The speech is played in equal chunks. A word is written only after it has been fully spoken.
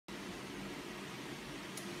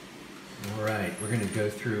All right, we're going to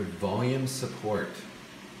go through volume support.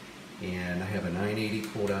 And I have a 980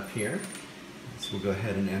 pulled up here. So we'll go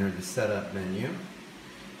ahead and enter the setup menu.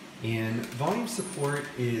 And volume support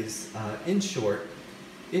is, in short,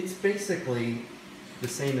 it's basically the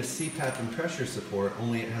same as CPAP and pressure support,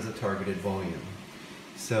 only it has a targeted volume.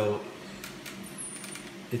 So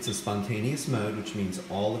it's a spontaneous mode, which means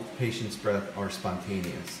all of the patient's breath are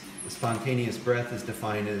spontaneous. The spontaneous breath is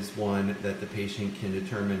defined as one that the patient can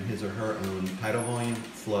determine his or her own tidal volume,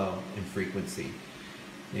 flow, and frequency.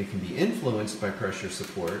 It can be influenced by pressure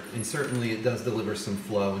support, and certainly it does deliver some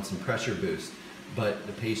flow and some pressure boost, but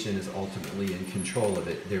the patient is ultimately in control of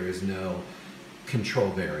it. There is no control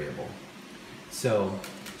variable. So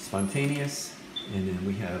spontaneous, and then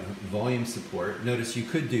we have volume support. Notice you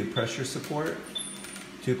could do pressure support,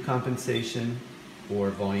 tube compensation, or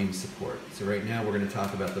volume support. So right now we're going to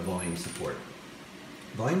talk about the volume support.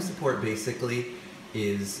 Volume support basically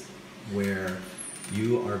is where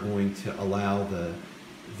you are going to allow the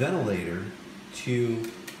ventilator to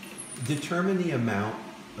determine the amount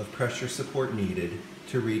of pressure support needed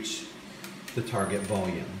to reach the target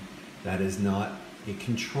volume. That is not a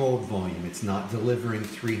controlled volume. It's not delivering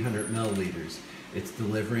 300 milliliters. It's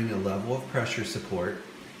delivering a level of pressure support.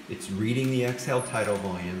 It's reading the exhale tidal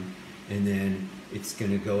volume, and then it's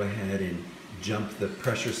going to go ahead and jump the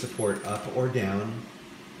pressure support up or down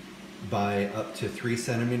by up to 3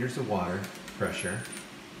 centimeters of water pressure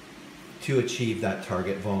to achieve that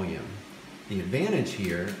target volume. The advantage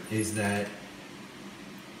here is that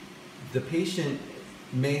the patient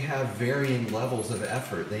may have varying levels of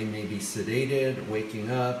effort. They may be sedated,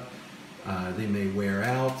 waking up, they may wear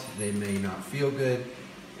out, they may not feel good.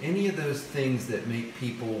 Any of those things that make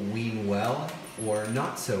people wean well or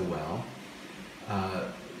not so well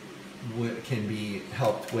can be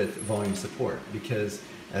helped with volume support, because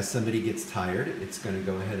as somebody gets tired, it's going to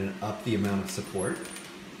go ahead and up the amount of support,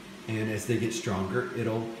 and as they get stronger,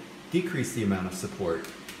 it'll decrease the amount of support.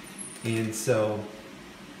 And so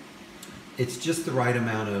it's just the right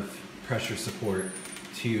amount of pressure support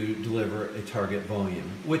to deliver a target volume,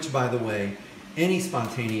 which, by the way, any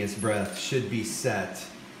spontaneous breath should be set,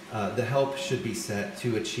 the help should be set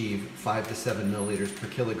to achieve 5 to 7 milliliters per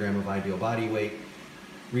kilogram of ideal body weight,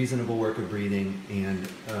 reasonable work of breathing, and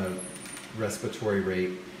a respiratory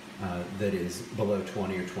rate that is below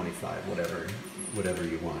 20 or 25, whatever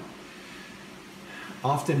you want.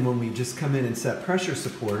 Often when we just come in and set pressure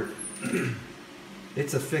support,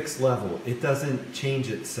 it's a fixed level. It doesn't change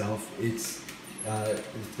itself. It's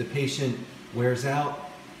if the patient wears out,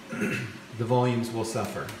 the volumes will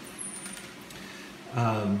suffer.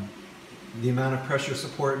 The amount of pressure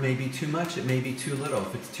support may be too much, it may be too little.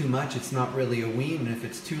 If it's too much, it's not really a wean, and if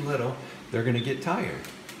it's too little, they're going to get tired.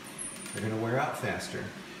 They're going to wear out faster.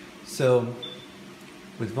 So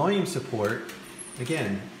with volume support,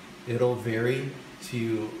 again, it'll vary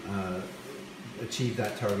to achieve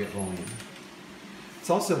that target volume. It's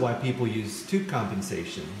also why people use tube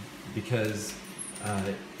compensation, because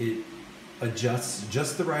it adjusts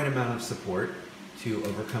just the right amount of support to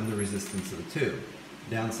overcome the resistance of the tube.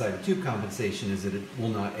 The downside of tube compensation is that it will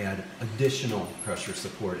not add additional pressure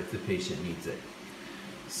support if the patient needs it.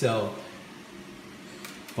 So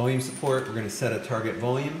volume support, we're going to set a target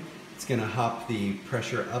volume. It's going to hop the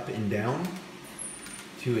pressure up and down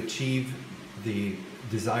to achieve the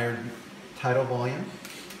desired tidal volume.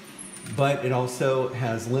 But it also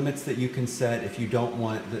has limits that you can set. If you don't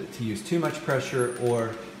want to use too much pressure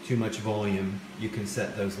or too much volume, you can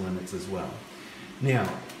set those limits as well.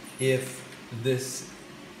 Now, if this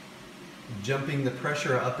jumping the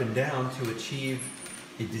pressure up and down to achieve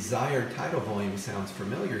a desired tidal volume sounds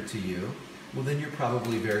familiar to you, well, then you're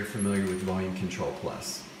probably very familiar with Volume Control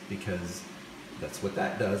Plus, because that's what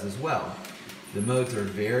that does as well. The modes are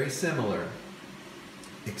very similar,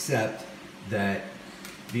 except that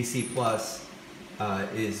VC Plus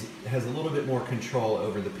has a little bit more control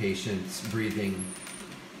over the patient's breathing,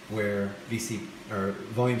 where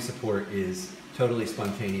volume support is totally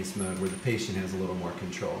spontaneous mode, where the patient has a little more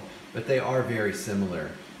control. But they are very similar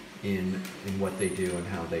in what they do and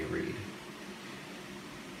how they read.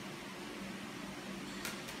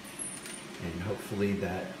 And hopefully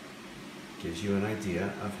that gives you an idea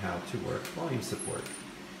of how to work volume support.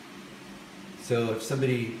 So if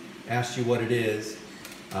somebody asks you what it is,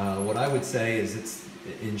 what I would say is it's,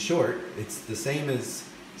 in short, it's the same as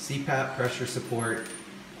CPAP pressure support,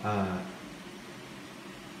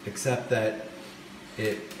 except that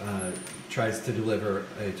it tries to deliver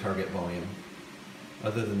a target volume.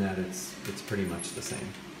 Other than that, it's pretty much the same.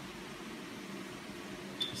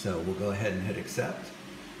 So we'll go ahead and hit accept.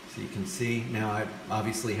 So you can see now I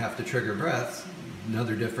obviously have to trigger breaths,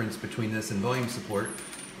 Another difference between this and volume support,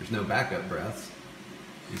 there's no backup breaths.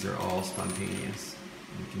 These are all spontaneous.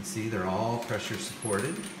 You can see they're all pressure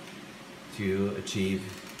supported to achieve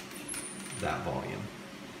that volume.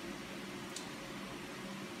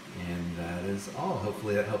 And that is all.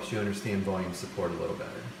 Hopefully that helps you understand volume support a little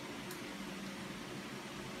better.